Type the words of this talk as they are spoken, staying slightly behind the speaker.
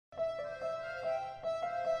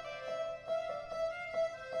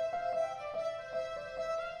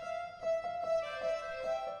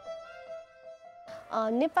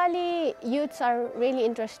Nepali youths are really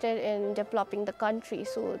interested in developing the country.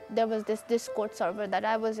 So there was this Discord server that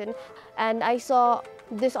I was in, and I saw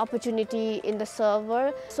this opportunity in the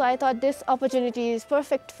server. So I thought this opportunity is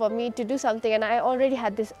perfect for me to do something, and I already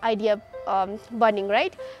had this idea burning,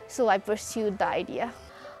 right? So I pursued the idea.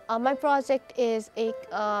 My project is a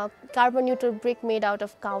carbon neutral brick made out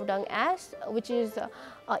of cow dung ash, which is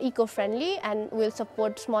eco-friendly and will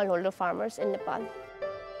support smallholder farmers in Nepal.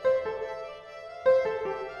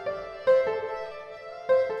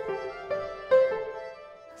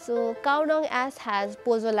 So cow dung ash has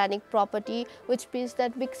pozzolanic property, which means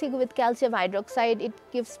that mixing with calcium hydroxide, it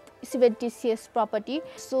gives cementitious property.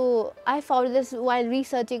 So I found this while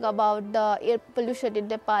researching about the air pollution in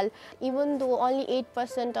Nepal. Even though only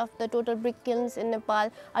 8% of the total brick kilns in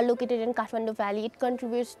Nepal are located in Kathmandu Valley, it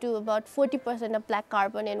contributes to about 40% of black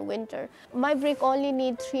carbon in winter. My brick only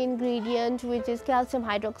needs 3 ingredients, which is calcium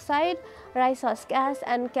hydroxide, rice husk ash,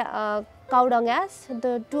 and cow dung ash.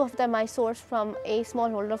 The 2 of them I sourced from a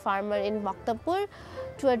smallholder farmer in Bhaktapur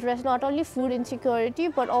to address not only food insecurity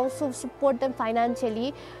but also support them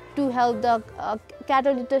financially to help the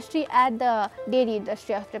cattle industry and the dairy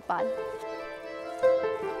industry of Nepal.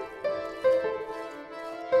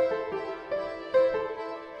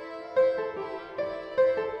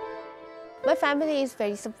 My family is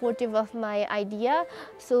very supportive of my idea.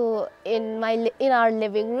 So in our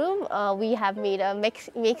living room, we have made a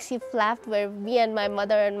makeshift loft where me and my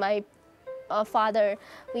mother and my father,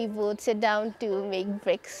 we both sit down to make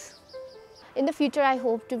bricks. In the future, I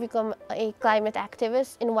hope to become a climate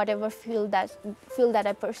activist in whatever field that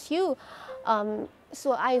I pursue.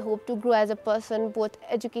 So I hope to grow as a person both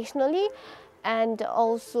educationally and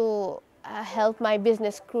also help my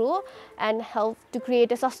business grow and help to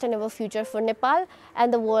create a sustainable future for Nepal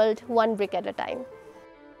and the world, one brick at a time.